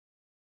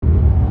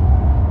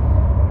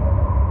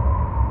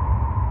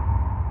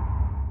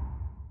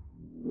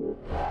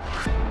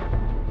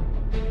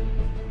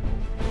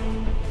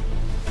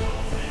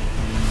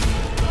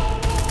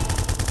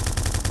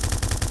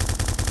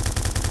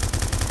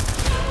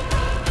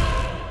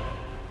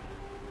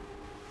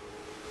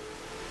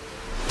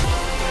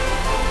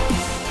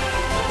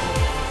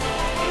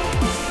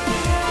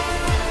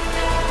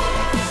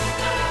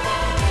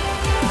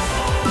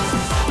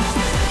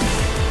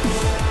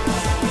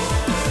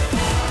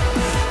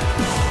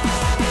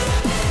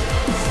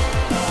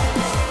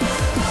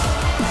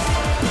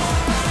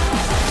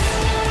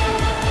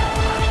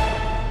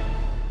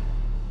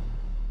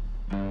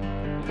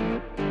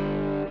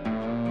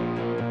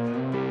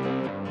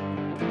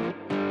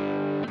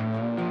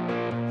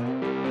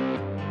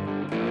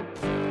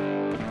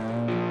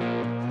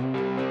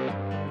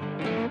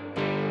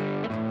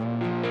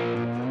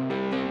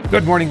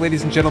Good morning,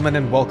 ladies and gentlemen,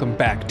 and welcome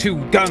back to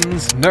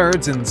Guns,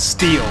 Nerds, and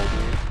Steel.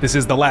 This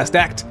is the last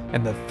act,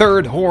 and the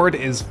third horde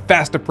is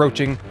fast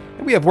approaching,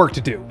 and we have work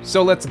to do.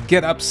 So let's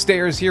get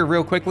upstairs here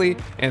real quickly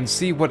and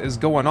see what is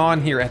going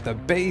on here at the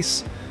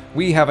base.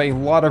 We have a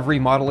lot of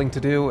remodeling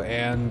to do,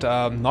 and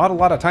not a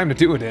lot of time to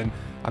do it in.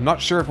 I'm not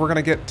sure if we're going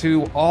to get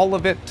to all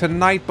of it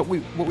tonight, but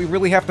what we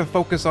really have to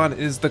focus on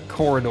is the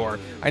corridor.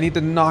 I need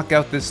to knock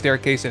out this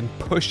staircase and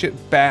push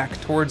it back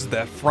towards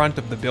the front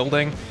of the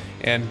building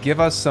and give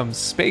us some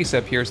space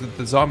up here so that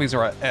the zombies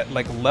are at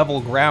like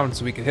level ground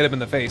so we can hit them in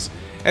the face.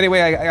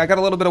 Anyway, I got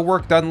a little bit of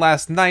work done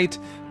last night,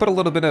 put a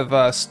little bit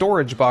of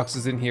storage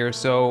boxes in here,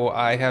 so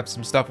I have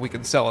some stuff we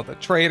can sell at the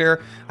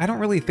trader. I don't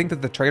really think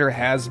that the trader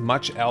has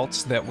much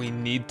else that we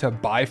need to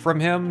buy from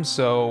him,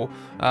 so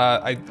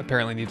I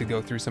apparently need to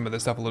go through some of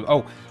this stuff a little.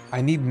 Oh, I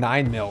need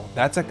 9mm.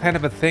 That's a kind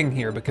of a thing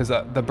here because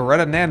the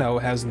Beretta Nano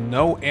has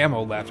no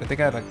ammo left. I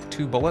think I have like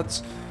 2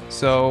 bullets.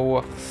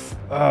 So,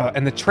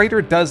 and the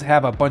trader does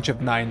have a bunch of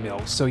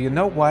 9mm, so you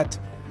know what?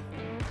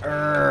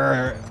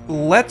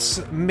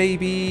 Let's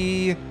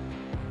maybe...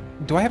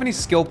 Do I have any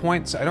skill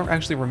points? I don't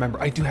actually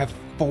remember. I do have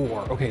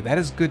 4. Okay, that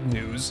is good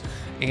news.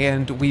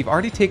 And we've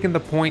already taken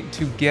the point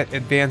to get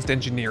advanced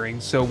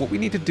engineering, so what we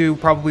need to do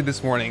probably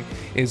this morning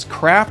is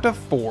craft a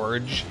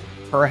forge.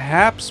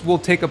 Perhaps we'll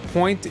take a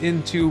point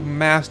into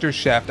Master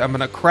Chef. I'm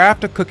gonna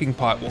craft a cooking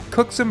pot. We'll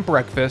cook some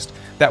breakfast.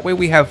 That way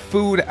we have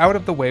food out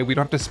of the way. We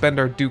don't have to spend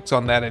our dukes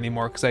on that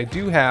anymore because I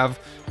do have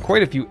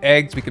quite a few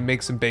eggs. We can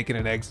make some bacon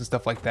and eggs and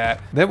stuff like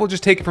that. Then we'll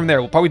just take it from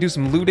there. We'll probably do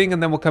some looting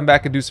and then we'll come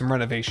back and do some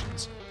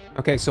renovations.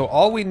 Okay, so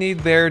all we need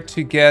there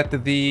to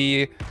get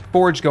the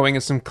forge going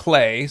is some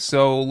clay.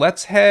 So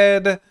let's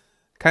head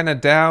kind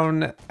of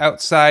down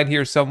outside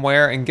here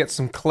somewhere and get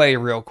some clay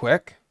real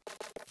quick.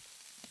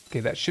 Okay,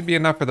 that should be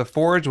enough for the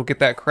forge. We'll get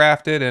that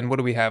crafted, and what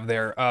do we have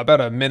there?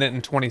 About a minute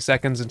and 20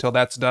 seconds until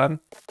that's done.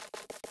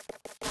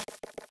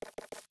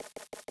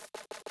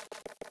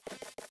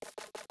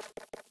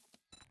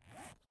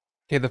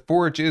 Okay, the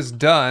forge is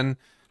done.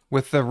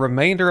 With the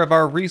remainder of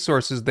our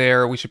resources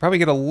there, we should probably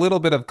get a little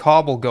bit of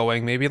cobble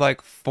going, maybe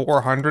like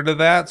 400 of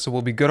that, so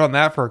we'll be good on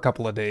that for a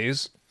couple of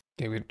days.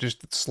 Okay, we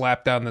just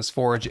slap down this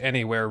forge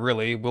anywhere,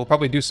 really. We'll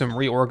probably do some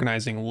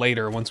reorganizing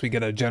later once we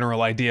get a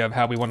general idea of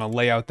how we want to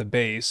lay out the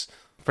base.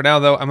 For now,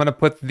 though, I'm going to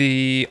put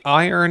the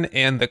iron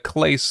and the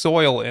clay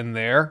soil in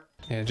there.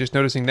 And just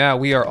noticing now,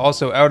 we are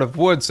also out of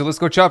wood, so let's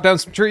go chop down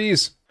some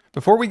trees.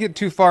 Before we get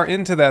too far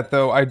into that,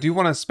 though, I do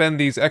want to spend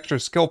these extra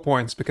skill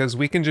points because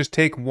we can just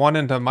take 1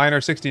 into Miner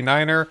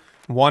 69er,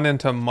 1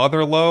 into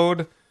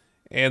Motherlode,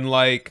 and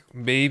like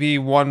maybe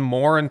 1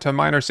 more into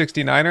Miner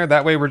 69er.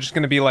 That way we're just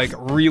going to be like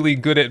really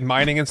good at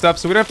mining and stuff,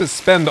 so we don't have to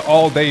spend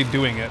all day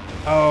doing it.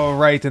 Oh,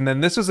 right, and then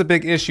this is a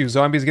big issue.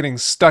 Zombies getting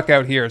stuck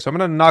out here, so I'm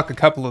going to knock a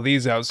couple of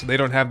these out so they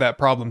don't have that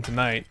problem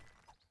tonight.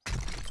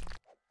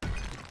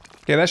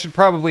 Okay, that should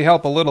probably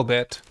help a little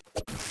bit.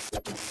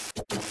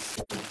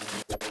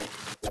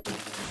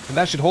 And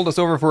that should hold us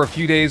over for a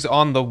few days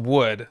on the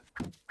wood.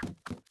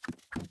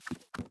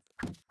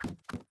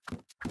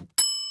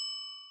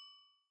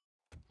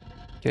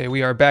 Okay,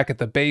 we are back at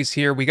the base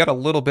here. We got a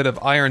little bit of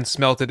iron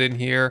smelted in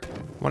here.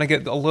 I want to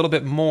get a little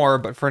bit more,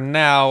 but for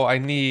now, I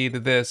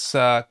need this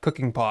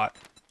cooking pot.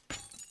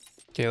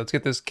 Okay, let's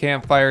get this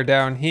campfire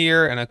down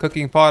here and a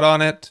cooking pot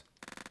on it.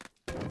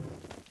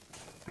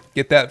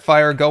 Get that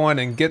fire going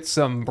and get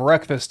some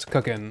breakfast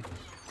cooking.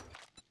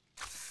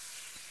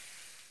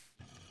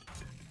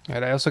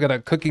 Alright, I also got a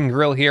cooking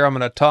grill here. I'm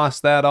going to toss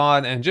that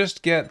on and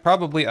just get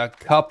probably a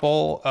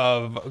couple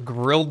of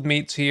grilled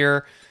meats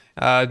here.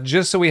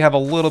 Just so we have a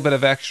little bit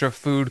of extra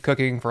food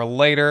cooking for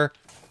later.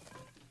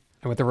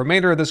 And with the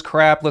remainder of this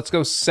crap, let's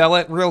go sell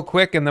it real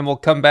quick and then we'll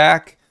come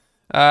back.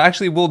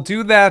 Actually, we'll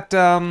do that.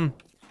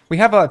 We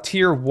have a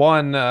tier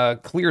 1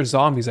 clear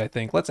zombies, I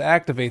think. Let's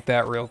activate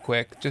that real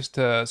quick just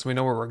so we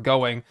know where we're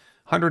going.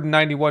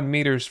 191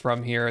 meters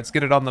from here. Let's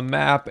get it on the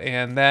map,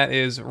 and that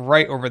is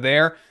right over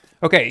there.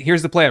 Okay,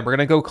 here's the plan. We're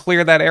going to go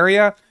clear that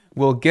area.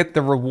 We'll get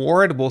the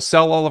reward, we'll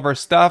sell all of our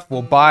stuff,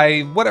 we'll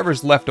buy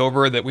whatever's left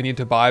over that we need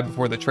to buy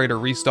before the trader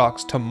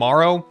restocks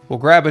tomorrow. We'll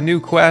grab a new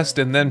quest,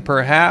 and then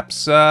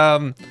perhaps,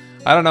 I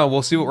don't know,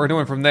 we'll see what we're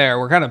doing from there.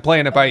 We're kind of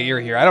playing it by ear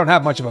here. I don't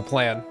have much of a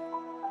plan.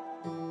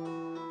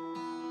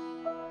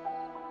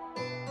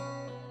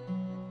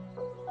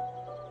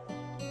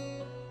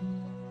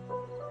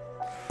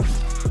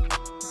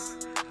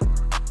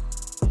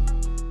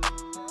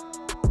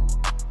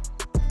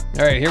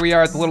 Alright, here we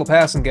are at the little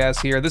passing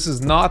gas here. This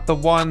is not the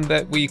one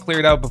that we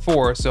cleared out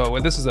before, so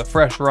this is a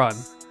fresh run.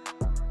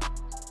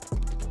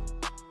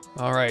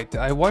 Alright,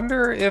 I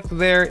wonder if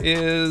there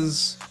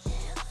is...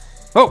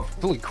 Oh,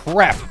 holy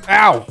crap!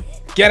 Ow!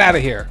 Get out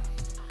of here!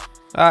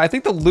 I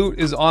think the loot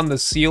is on the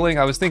ceiling.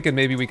 I was thinking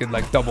maybe we could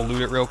like double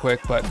loot it real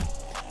quick, but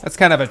that's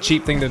kind of a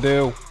cheap thing to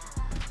do.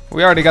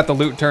 We already got the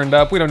loot turned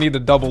up. We don't need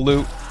the double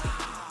loot.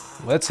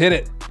 Let's hit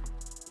it.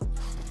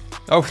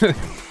 Oh,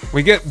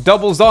 we get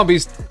double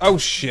zombies. Oh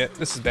shit,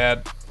 this is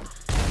bad.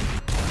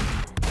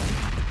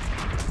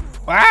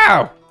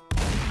 Wow!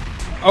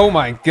 Oh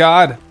my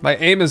god, my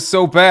aim is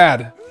so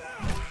bad.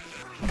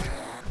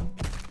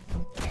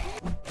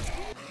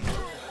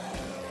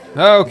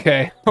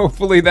 Okay,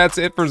 hopefully that's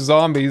it for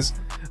zombies.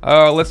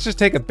 Let's just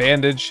take a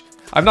bandage.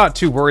 I'm not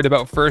too worried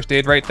about first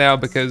aid right now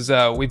because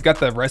we've got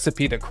the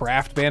recipe to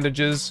craft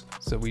bandages,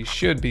 so we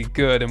should be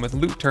good. And with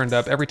loot turned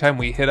up, every time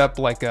we hit up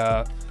like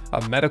a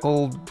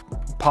medical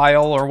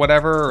pile or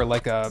whatever, or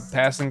like a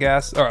passing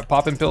gas or a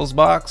popping pills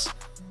box,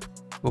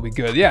 we'll be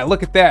good. Yeah,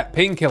 look at that,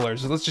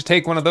 painkillers. Let's just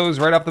take one of those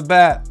right off the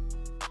bat.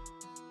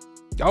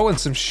 Oh, and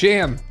some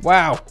sham.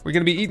 Wow, we're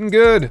gonna be eating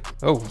good.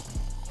 Oh,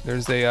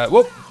 there's a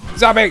whoop,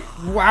 zombie.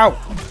 Wow.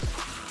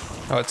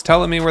 Oh, it's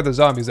telling me where the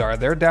zombies are.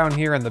 They're down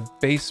here in the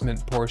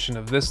basement portion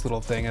of this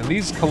little thing, and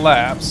these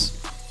collapse,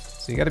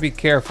 so you gotta be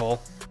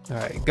careful. All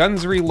right,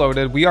 guns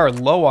reloaded. We are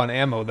low on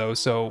ammo though,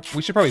 so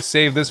we should probably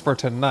save this for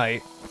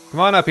tonight. Come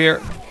on up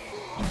here.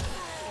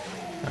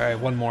 All right,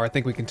 one more. I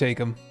think we can take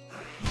him.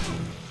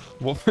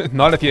 Well,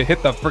 not if you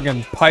hit the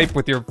friggin' pipe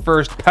with your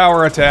first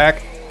power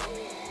attack.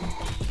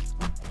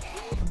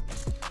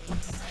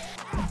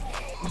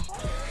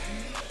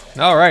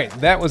 All right,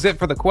 that was it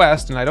for the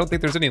quest, and I don't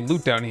think there's any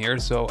loot down here,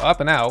 so up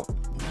and out.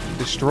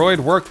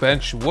 Destroyed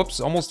workbench. Whoops,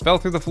 almost fell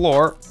through the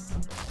floor.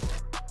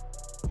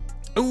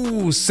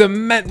 Ooh,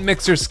 cement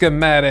mixer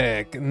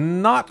schematic.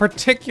 Not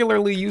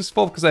particularly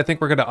useful because I think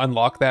we're going to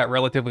unlock that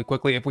relatively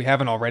quickly if we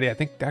haven't already. I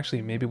think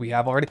actually maybe we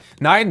have already.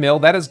 9 mil,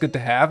 that is good to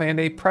have, and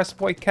a press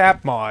point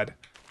cap mod.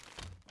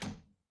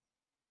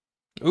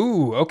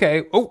 Ooh,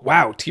 okay. Oh,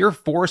 wow. Tier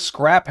 4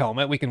 scrap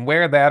helmet. We can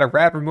wear that. A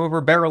rat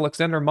remover, barrel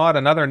extender mod,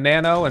 another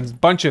nano, and a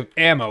bunch of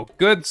ammo.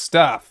 Good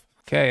stuff.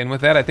 Okay, and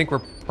with that, I think we're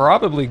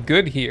probably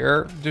good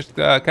here. Just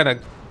kind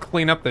of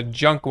clean up the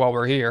junk while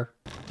we're here.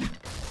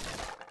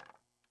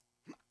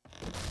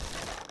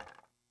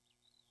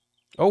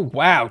 Oh,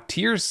 wow.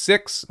 Tier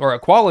 6, or a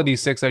quality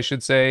 6, I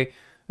should say,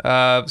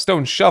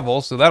 stone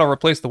shovel. So that'll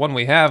replace the one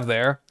we have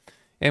there.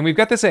 And we've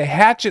got this a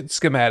hatchet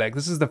schematic.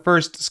 This is the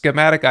first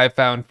schematic I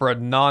found for a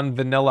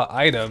non-vanilla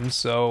item,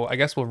 so I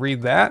guess we'll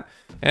read that,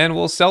 and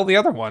we'll sell the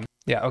other one.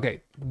 Yeah,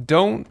 okay.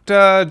 Don't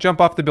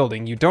jump off the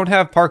building. You don't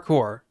have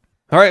parkour.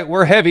 All right,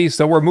 we're heavy,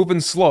 so we're moving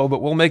slow,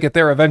 but we'll make it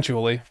there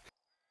eventually.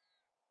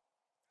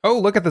 Oh,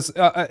 look at this.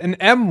 An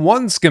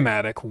M1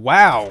 schematic.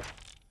 Wow.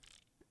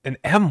 An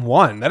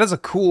M1. That is a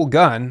cool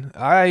gun.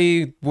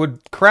 I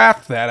would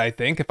craft that, I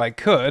think, if I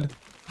could.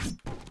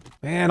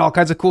 Man, all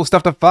kinds of cool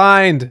stuff to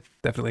find.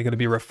 Definitely going to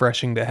be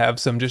refreshing to have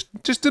some just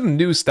some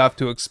new stuff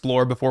to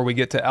explore before we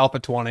get to Alpha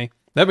 20.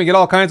 Then we get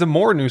all kinds of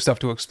more new stuff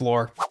to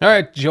explore. All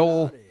right,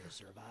 Joel.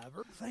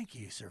 Thank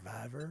you,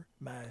 Survivor.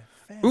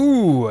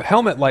 Ooh,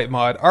 helmet light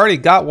mod. Already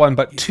got one,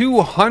 but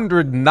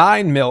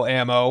 209 mil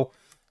ammo.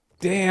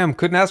 Damn,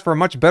 couldn't ask for a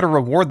much better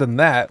reward than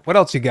that. What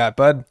else you got,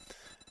 bud?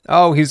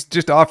 Oh, he's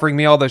just offering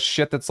me all the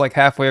shit that's like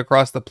halfway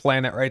across the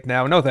planet right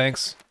now. No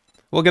thanks.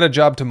 We'll get a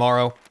job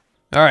tomorrow.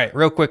 All right,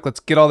 real quick, let's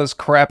get all this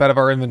crap out of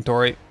our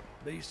inventory.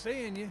 Be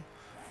seeing you.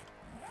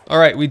 All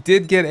right, we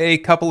did get a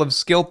couple of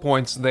skill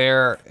points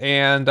there,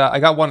 and I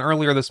got one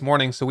earlier this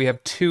morning, so we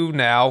have 2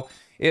 now.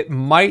 It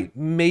might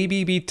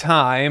maybe be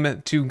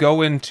time to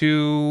go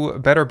into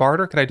better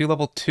barter. Could I do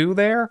level 2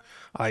 there?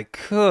 I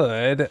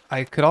could.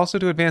 I could also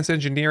do advanced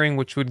engineering,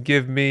 which would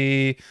give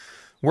me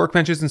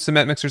workbenches and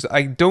cement mixers.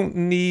 I don't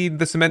need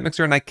the cement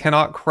mixer, and I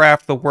cannot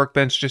craft the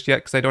workbench just yet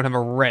because I don't have a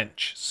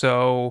wrench.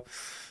 So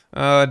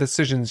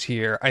decisions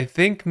here. I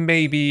think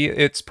maybe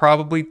it's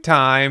probably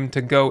time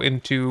to go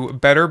into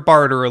better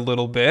barter a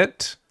little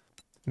bit.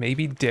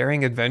 Maybe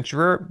daring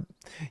adventurer.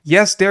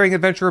 Yes, daring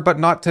adventurer, but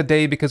not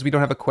today because we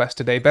don't have a quest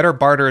today. Better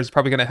barter is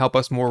probably going to help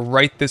us more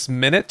right this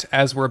minute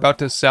as we're about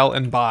to sell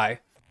and buy.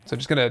 So I'm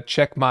just going to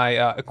check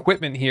my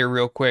equipment here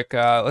real quick.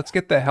 Let's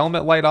get the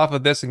helmet light off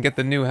of this and get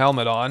the new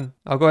helmet on.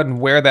 I'll go ahead and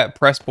wear that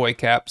press boy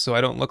cap so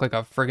I don't look like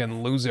a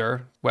friggin'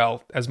 loser.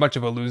 Well, as much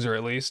of a loser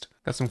at least.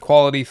 Got some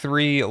quality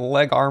 3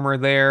 leg armor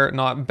there,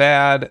 not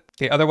bad.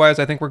 Okay, otherwise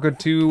I think we're good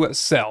to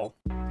sell.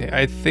 Okay,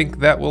 I think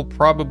that will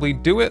probably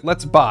do it.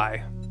 Let's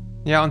buy.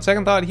 Yeah, on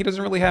second thought, he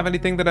doesn't really have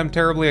anything that I'm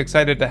terribly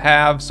excited to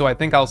have, so I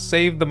think I'll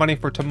save the money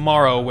for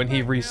tomorrow when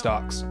he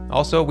restocks.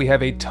 Also, we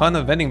have a ton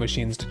of vending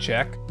machines to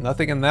check.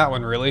 Nothing in that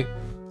one, really.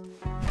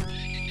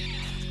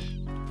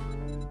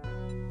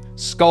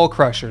 Skull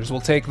Crushers, we'll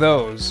take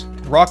those.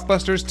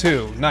 Rockbusters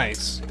too,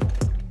 nice.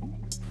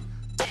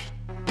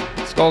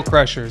 Skull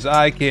Crushers,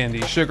 eye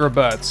candy, sugar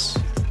butts.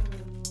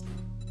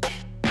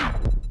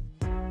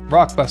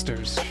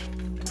 Rockbusters.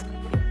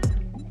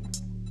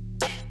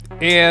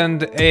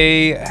 And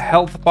a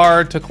health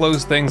bar to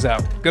close things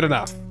out. Good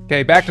enough.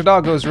 Okay, back to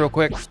doggos real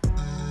quick.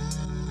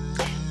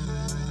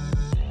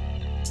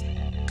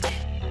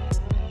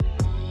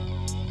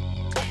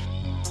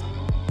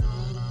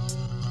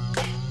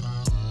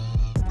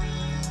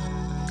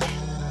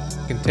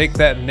 Can take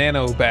that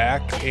nano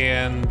back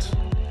and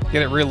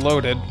get it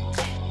reloaded.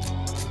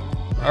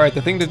 All right,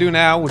 the thing to do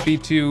now would be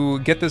to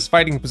get this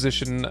fighting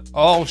position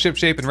all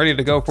shipshape and ready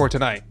to go for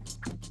tonight.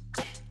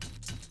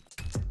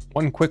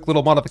 One quick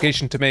little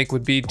modification to make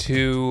would be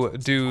to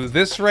do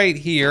this right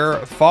here,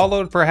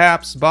 followed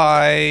perhaps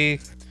by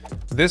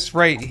this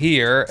right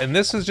here, and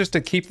this is just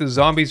to keep the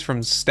zombies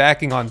from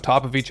stacking on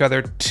top of each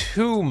other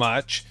too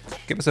much.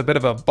 Give us a bit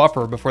of a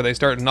buffer before they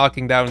start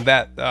knocking down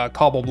that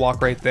cobble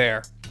block right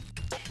there.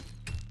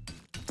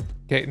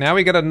 Okay, now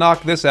we gotta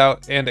knock this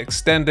out and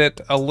extend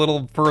it a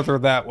little further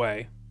that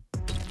way.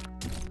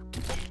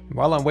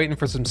 While I'm waiting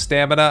for some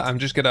stamina, I'm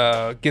just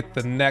gonna get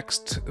the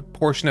next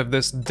portion of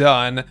this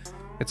done.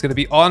 It's gonna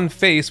be on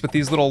face with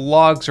these little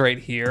logs right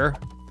here.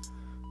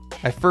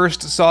 I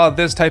first saw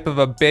this type of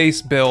a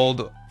base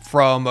build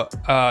from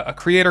a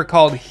creator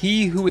called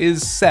He Who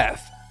Is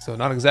Seth. So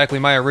not exactly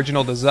my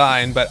original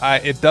design, but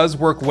it does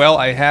work well.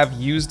 I have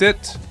used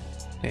it,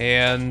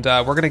 and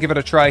we're gonna give it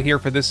a try here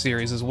for this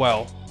series as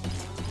well.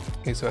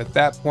 Okay, so at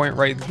that point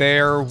right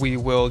there, we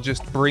will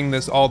just bring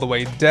this all the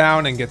way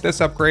down and get this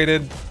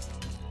upgraded.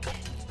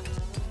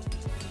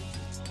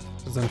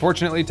 It's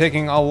unfortunately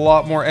taking a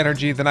lot more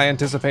energy than I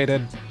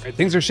anticipated. Right,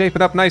 things are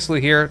shaping up nicely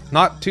here.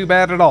 Not too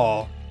bad at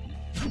all.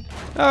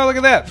 Oh, look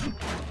at that.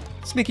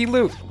 Sneaky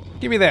loot.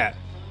 Give me that.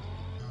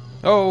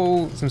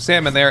 Oh, some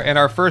salmon there, and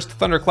our first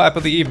thunderclap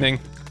of the evening.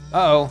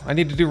 Uh-oh, I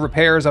need to do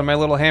repairs on my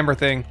little hammer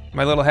thing,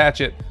 my little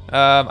hatchet.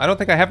 I don't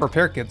think I have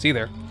repair kits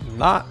either.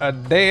 Not a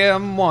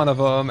damn one of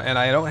them, and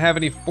I don't have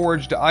any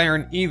forged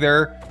iron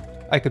either.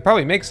 I could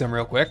probably make some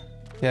real quick.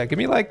 Yeah, give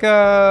me like,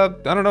 I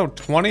don't know,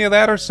 20 of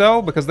that or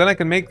so, because then I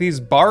can make these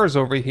bars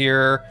over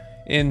here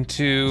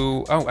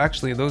into... Oh,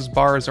 actually, those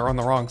bars are on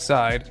the wrong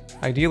side.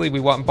 Ideally, we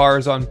want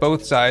bars on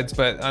both sides,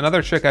 but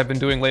another trick I've been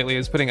doing lately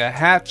is putting a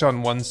hatch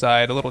on one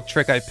side, a little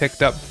trick I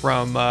picked up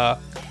from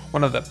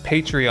one of the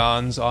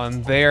Patreons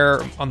on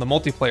the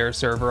multiplayer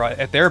server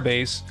at their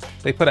base.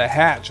 They put a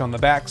hatch on the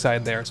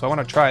backside there, so I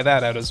want to try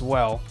that out as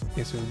well.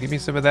 Okay, so give me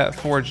some of that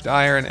forged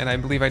iron, and I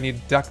believe I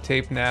need duct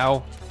tape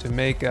now to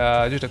make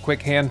just a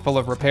quick handful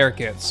of repair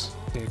kits.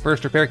 Okay,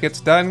 first repair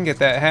kit's done. Get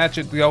that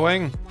hatchet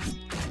going.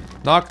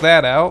 Knock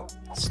that out.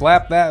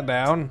 Slap that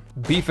down.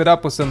 Beef it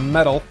up with some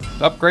metal.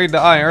 Upgrade to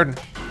iron.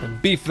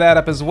 And beef that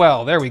up as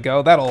well. There we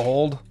go. That'll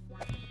hold.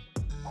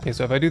 Okay,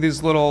 so if I do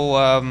these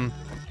little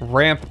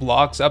ramp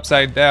blocks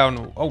upside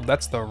down. Oh,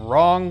 that's the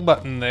wrong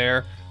button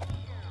there.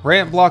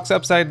 Ramp blocks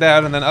upside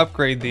down and then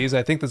upgrade these.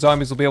 I think the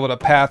zombies will be able to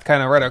path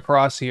kind of right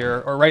across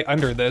here, or right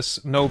under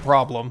this, no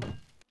problem.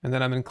 And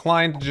then I'm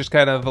inclined to just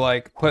kind of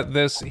like put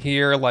this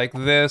here like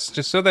this,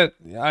 just so that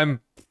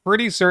I'm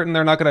pretty certain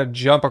they're not going to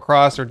jump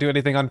across or do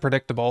anything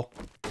unpredictable.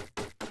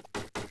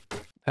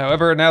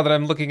 However, now that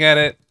I'm looking at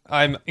it,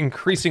 I'm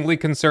increasingly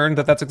concerned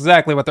that that's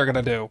exactly what they're going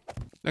to do.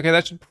 Okay,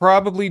 that should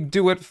probably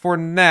do it for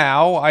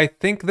now. I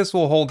think this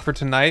will hold for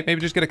tonight.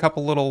 Maybe just get a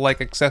couple little like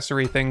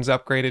accessory things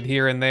upgraded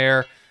here and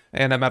there,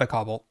 and I'm out of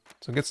cobble.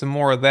 So get some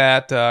more of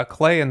that.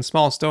 Clay and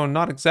small stone,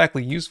 not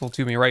exactly useful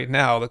to me right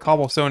now. The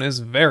cobblestone is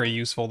very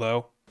useful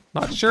though.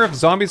 Not sure if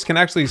zombies can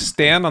actually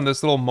stand on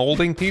this little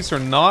molding piece or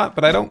not,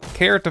 but I don't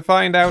care to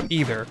find out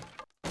either.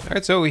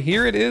 Alright, so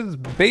here it is,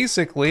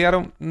 basically. I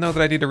don't know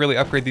that I need to really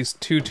upgrade these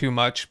too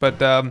much, but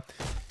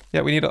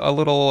yeah, we need a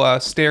little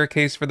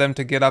staircase for them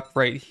to get up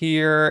right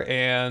here,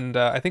 and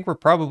I think we're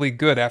probably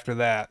good after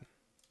that.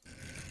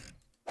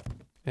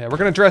 Yeah, we're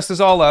gonna dress this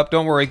all up,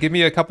 don't worry. Give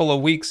me a couple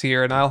of weeks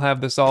here, and I'll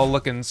have this all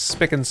looking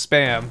spick and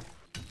spam.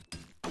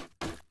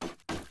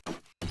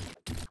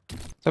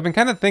 So I've been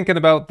kind of thinking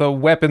about the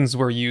weapons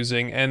we're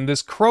using, and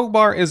this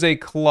crowbar is a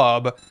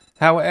club.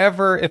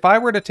 However, if I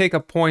were to take a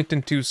point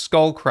into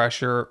Skull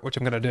Crusher, which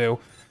I'm gonna do,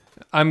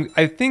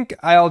 I think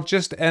I'll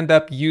just end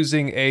up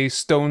using a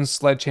stone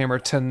sledgehammer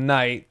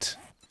tonight,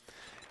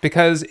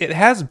 because it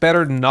has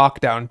better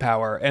knockdown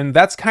power, and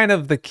that's kind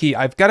of the key.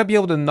 I've got to be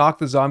able to knock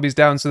the zombies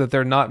down so that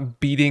they're not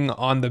beating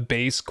on the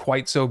base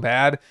quite so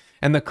bad,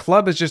 and the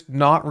club is just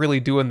not really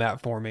doing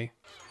that for me.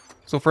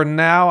 So for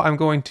now, I'm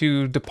going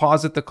to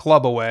deposit the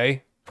club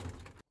away.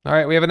 All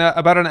right, we have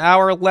about an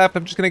hour left.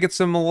 I'm just gonna get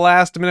some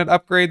last-minute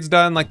upgrades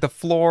done, like the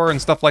floor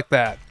and stuff like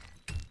that.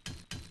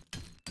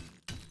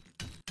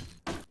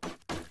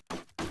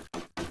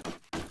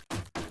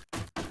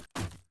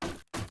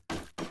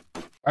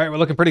 All right, we're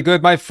looking pretty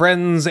good, my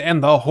friends,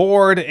 and the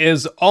Horde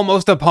is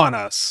almost upon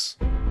us.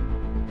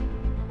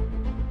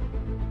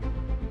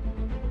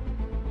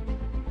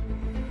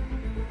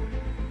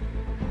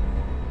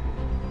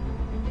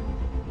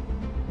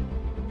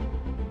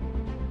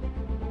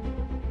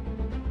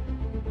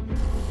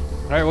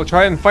 All right, we'll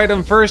try and fight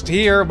him first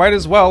here. Might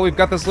as well. We've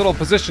got this little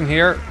position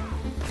here.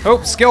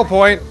 Oh, skill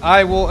point.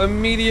 I will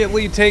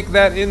immediately take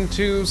that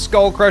into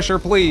Skull Crusher,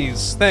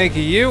 please. Thank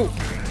you.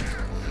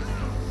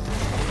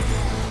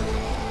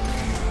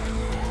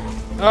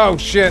 Oh,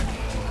 shit.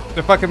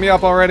 They're fucking me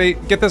up already.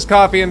 Get this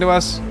coffee into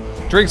us.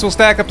 Drinks will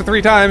stack up to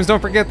 3 times. Don't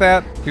forget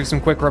that. Do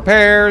some quick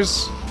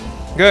repairs.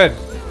 Good.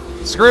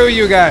 Screw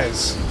you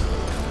guys.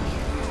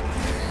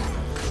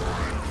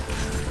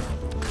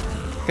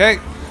 Okay.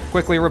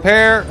 Quickly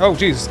repair. Oh,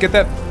 jeez. Get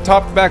that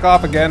top back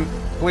off again,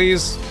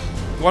 please.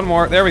 One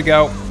more. There we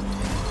go.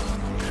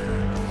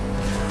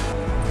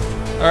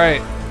 All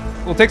right.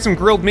 We'll take some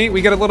grilled meat.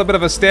 We get a little bit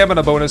of a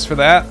stamina bonus for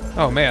that.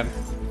 Oh, man.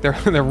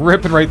 They're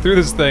ripping right through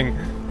this thing.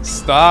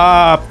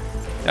 Stop.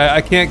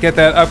 I can't get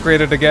that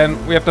upgraded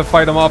again. We have to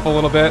fight him off a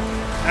little bit.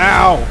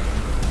 Ow!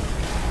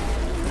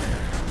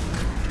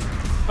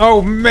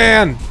 Oh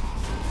man!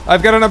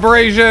 I've got an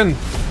abrasion!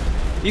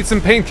 Eat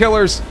some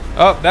painkillers!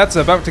 Oh, that's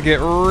about to get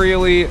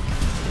really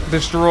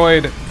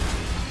destroyed.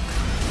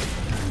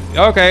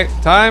 Okay,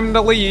 time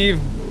to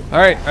leave.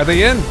 Alright, are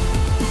they in?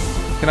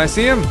 Can I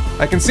see them?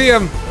 I can see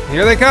them!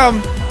 Here they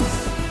come!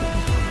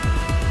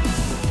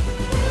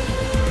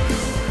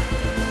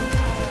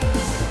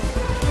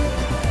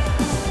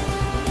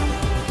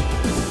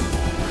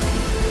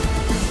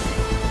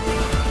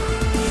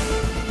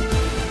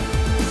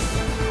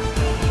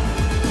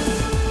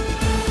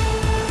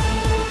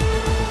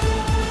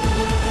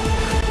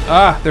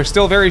 Ah, they're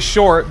still very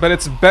short, but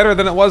it's better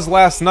than it was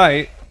last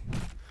night.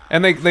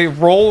 And they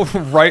roll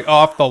right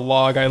off the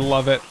log. I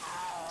love it.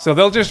 So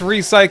they'll just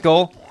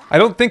recycle. I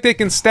don't think they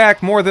can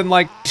stack more than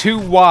like 2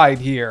 wide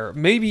here.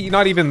 Maybe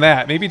not even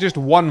that. Maybe just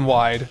 1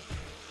 wide.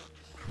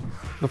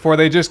 Before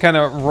they just kind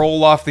of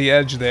roll off the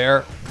edge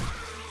there.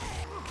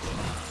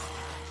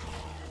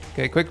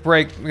 Okay, quick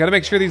break. We gotta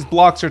make sure these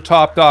blocks are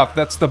topped off.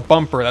 That's the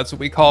bumper. That's what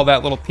we call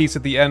that little piece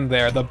at the end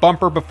there. The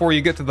bumper before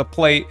you get to the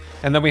plate,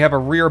 and then we have a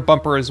rear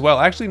bumper as well.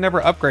 I actually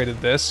never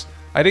upgraded this.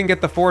 I didn't get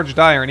the forged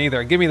iron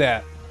either. Give me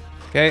that.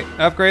 Okay,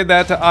 upgrade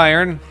that to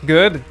iron.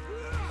 Good.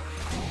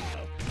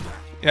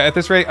 Yeah, at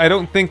this rate, I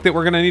don't think that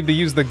we're gonna need to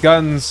use the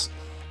guns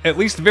at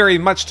least very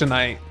much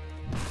tonight.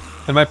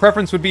 And my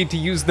preference would be to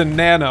use the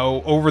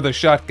nano over the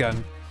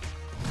shotgun.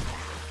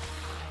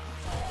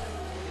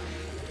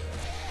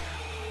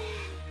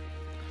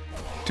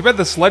 Too bad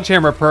the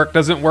sledgehammer perk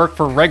doesn't work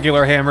for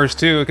regular hammers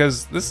too,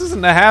 because this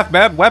isn't a half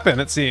bad weapon,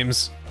 it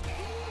seems.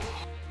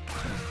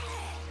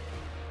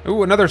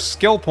 Ooh, another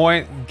skill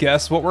point.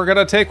 Guess what we're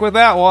gonna take with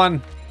that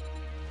one?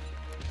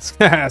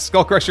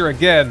 Skull Crusher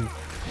again.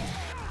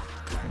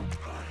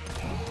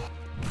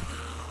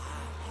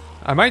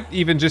 I might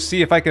even just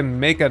see if I can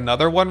make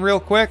another one real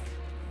quick.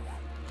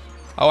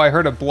 Oh, I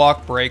heard a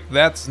block break.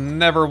 That's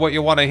never what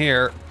you want to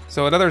hear.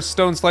 So another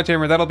stone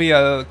sledgehammer, that'll be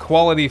a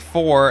quality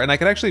 4, and I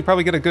can actually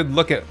probably get a good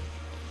look at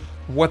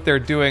what they're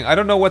doing. I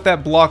don't know what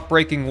that block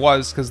breaking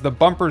was, because the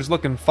bumper's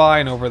looking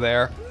fine over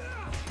there.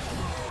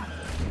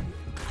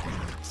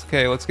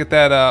 Okay, let's get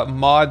that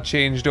mod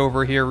changed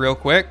over here real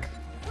quick.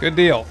 Good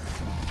deal.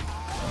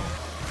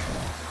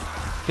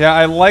 Yeah,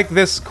 I like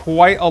this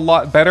quite a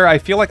lot better. I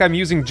feel like I'm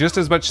using just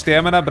as much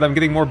stamina, but I'm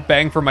getting more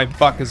bang for my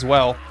buck as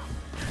well.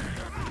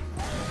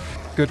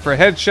 Good for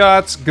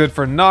headshots, good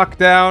for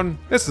knockdown.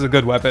 This is a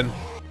good weapon.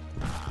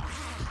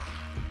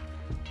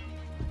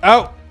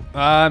 Oh,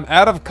 I'm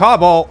out of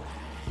cobble.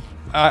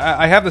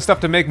 I have the stuff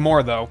to make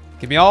more, though.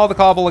 Give me all the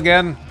cobble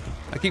again.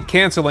 I keep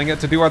canceling it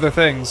to do other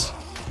things.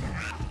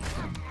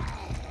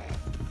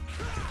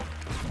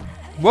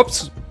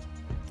 Whoops.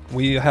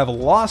 We have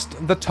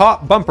lost the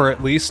top bumper,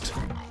 at least.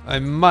 I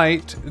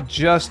might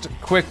just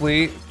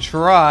quickly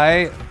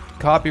try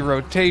copy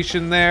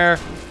rotation there.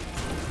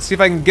 See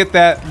if I can get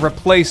that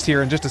replaced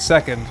here in just a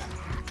second.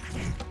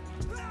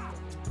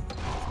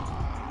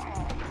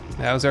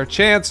 Now's our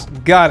chance.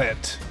 Got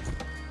it.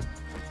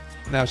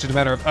 Now it's just a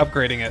matter of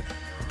upgrading it.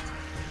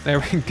 There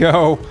we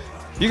go.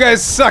 You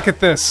guys suck at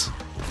this.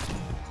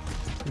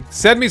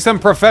 Send me some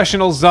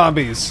professional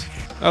zombies.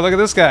 Oh, look at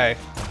this guy.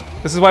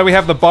 This is why we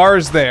have the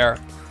bars there.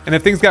 And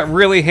if things got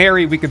really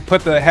hairy, we could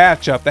put the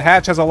hatch up. The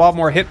hatch has a lot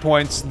more hit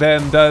points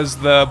than does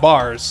the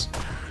bars.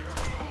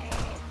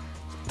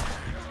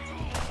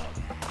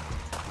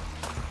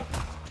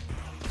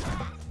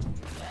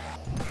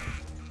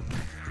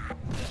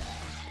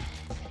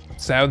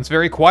 Sounds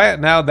very quiet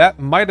now. That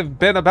might have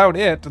been about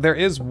it. There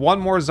is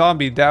one more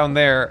zombie down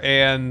there,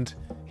 and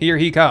here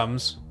he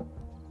comes.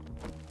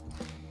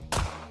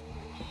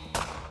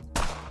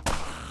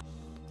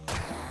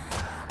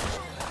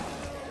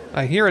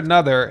 I hear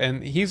another,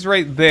 and he's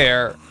right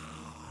there.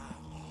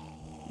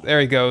 There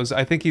he goes.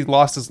 I think he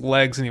lost his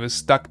legs and he was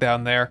stuck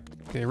down there.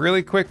 Okay,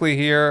 really quickly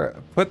here,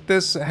 put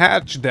this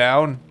hatch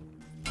down.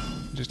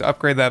 Just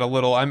upgrade that a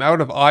little. I'm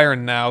out of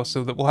iron now,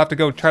 so that we'll have to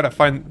go try to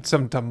find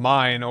some to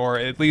mine, or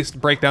at least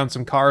break down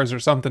some cars or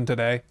something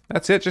today.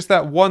 That's it, just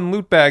that one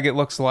loot bag it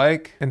looks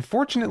like. And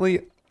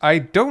fortunately, I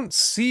don't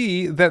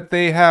see that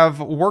they have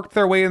worked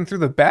their way in through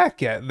the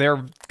back yet.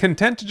 They're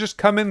content to just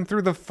come in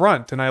through the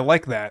front, and I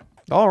like that.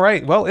 All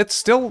right, well, it's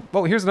still...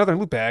 Oh, here's another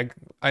loot bag.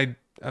 I'm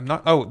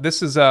not... Oh,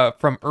 this is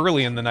from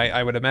early in the night,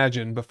 I would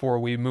imagine, before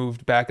we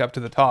moved back up to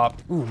the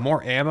top. Ooh,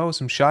 more ammo,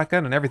 some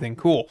shotgun, and everything.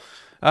 Cool.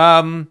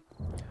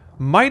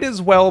 Might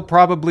as well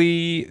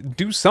probably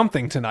do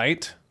something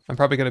tonight. I'm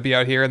probably going to be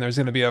out here, and there's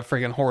going to be a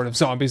friggin' horde of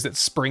zombies that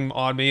spring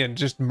on me and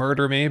just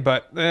murder me,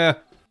 but,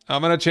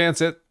 I'm going to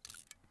chance it.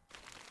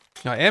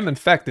 I am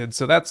infected,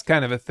 so that's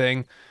kind of a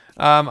thing.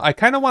 I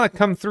kind of want to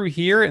come through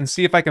here and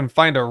see if I can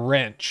find a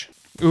wrench.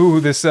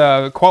 Ooh, this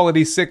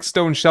quality 6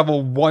 stone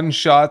shovel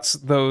one-shots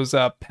those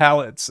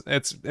pallets.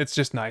 It's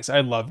just nice.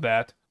 I love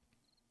that.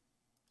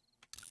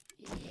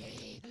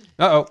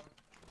 Uh-oh.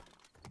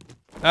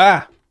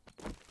 Ah!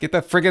 Get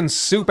the friggin'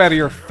 soup out of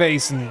your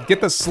face and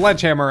get the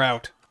sledgehammer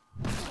out.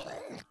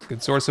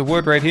 Good source of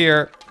wood right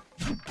here.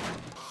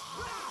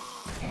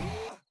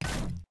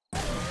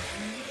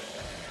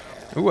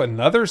 Ooh,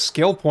 another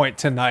skill point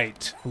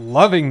tonight.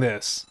 Loving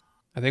this.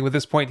 I think with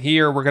this point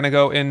here, we're going to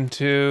go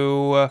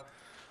into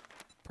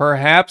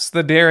perhaps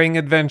the Daring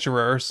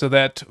Adventurer, so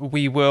that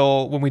we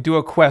will, when we do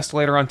a quest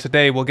later on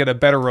today, we'll get a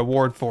better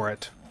reward for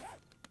it.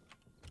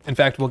 In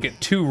fact, we'll get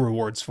 2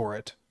 rewards for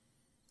it.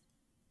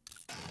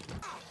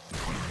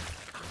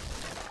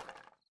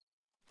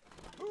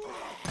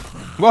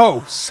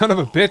 Whoa, son of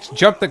a bitch,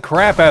 jumped the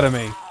crap out of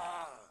me.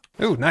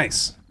 Ooh,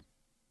 nice.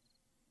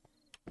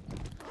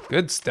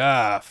 Good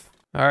stuff.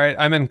 All right,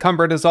 I'm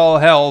encumbered as all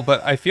hell,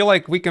 but I feel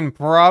like we can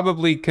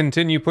probably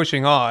continue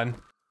pushing on.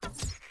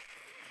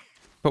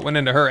 Put one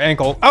into her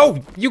ankle.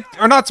 Oh, you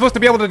are not supposed to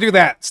be able to do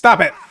that. Stop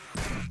it.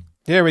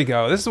 Here we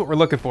go. This is what we're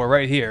looking for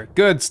right here.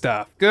 Good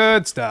stuff.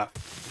 Good stuff.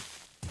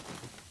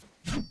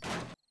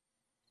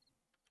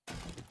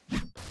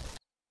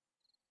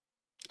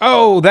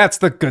 Oh, that's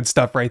the good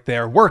stuff right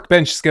there.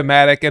 Workbench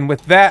schematic. And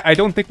with that, I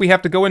don't think we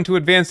have to go into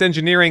advanced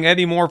engineering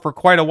anymore for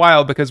quite a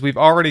while, because we've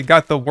already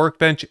got the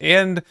workbench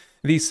and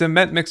the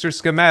cement mixer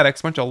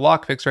schematics. Bunch of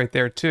lockpicks right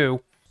there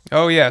too.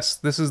 Oh yes,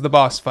 this is the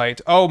boss fight.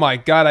 Oh my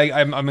god,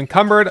 I'm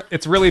encumbered.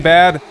 It's really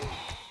bad.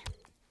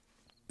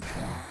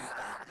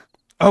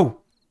 Oh,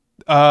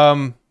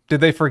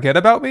 did they forget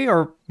about me,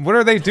 or what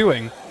are they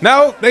doing?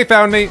 No, they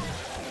found me.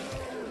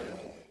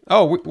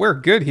 Oh, we're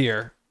good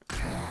here.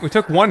 We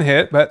took 1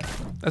 hit, but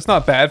that's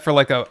not bad for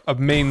like a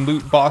main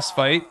loot boss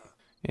fight.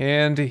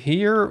 And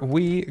here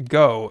we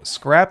go.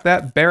 Scrap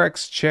that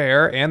barracks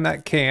chair and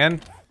that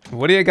can.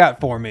 What do you got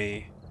for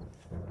me?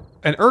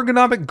 An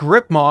ergonomic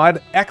grip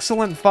mod,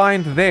 excellent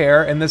find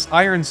there, and this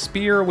iron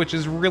spear, which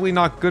is really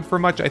not good for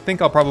much. I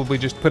think I'll probably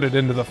just put it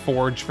into the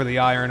forge for the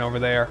iron over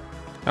there.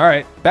 All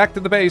right, back to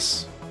the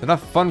base.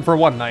 Enough fun for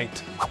one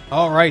night.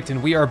 All right,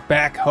 and we are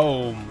back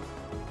home.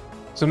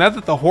 So now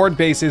that the Horde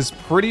base is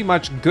pretty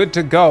much good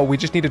to go, we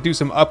just need to do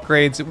some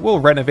upgrades.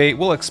 We'll renovate,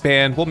 we'll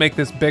expand, we'll make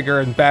this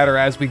bigger and badder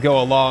as we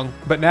go along.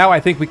 But now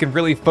I think we can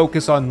really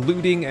focus on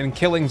looting and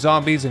killing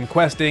zombies and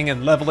questing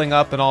and leveling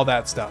up and all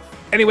that stuff.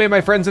 Anyway,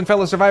 my friends and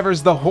fellow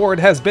survivors, the Horde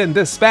has been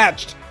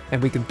dispatched,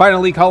 and we can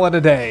finally call it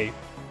a day.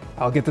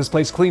 I'll get this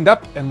place cleaned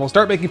up, and we'll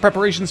start making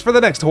preparations for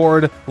the next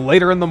Horde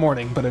later in the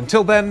morning. But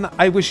until then,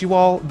 I wish you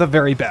all the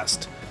very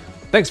best.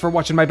 Thanks for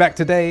watching my back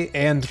today,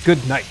 and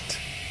good night.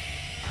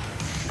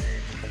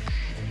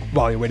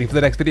 While you're waiting for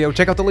the next video,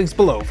 check out the links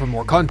below for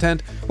more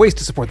content, ways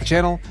to support the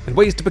channel, and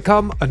ways to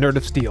become a Nerd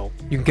of Steel.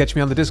 You can catch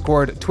me on the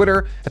Discord,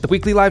 Twitter, at the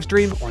weekly live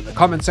stream, or in the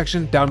comment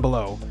section down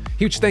below.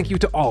 Huge thank you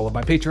to all of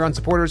my Patreon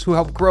supporters who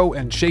help grow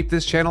and shape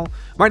this channel.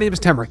 My name is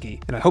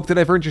Temricky, and I hope that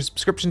I've earned your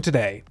subscription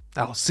today.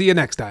 I'll see you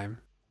next time.